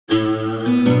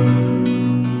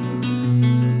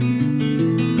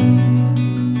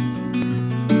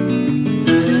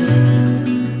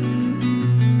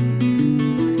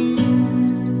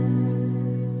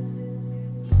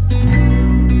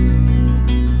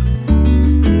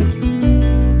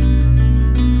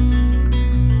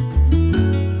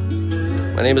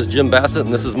name is Jim Basset,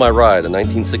 and this is my ride, a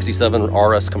 1967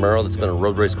 RS Camaro that's been a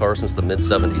road race car since the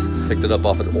mid-70s. Picked it up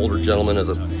off an older gentleman as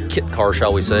a kit car,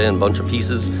 shall we say, in a bunch of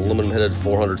pieces. Aluminum-headed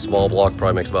 400 small block,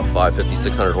 probably makes about 550,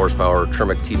 600 horsepower,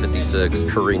 Tremec T56,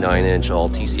 Curry 9-inch, all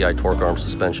TCI torque arm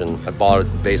suspension. I bought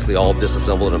it basically all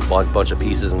disassembled in a bunch of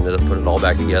pieces and ended up putting it all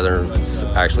back together.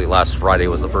 Actually, last Friday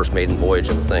was the first maiden voyage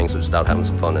of the thing, so just out having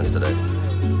some fun in it today.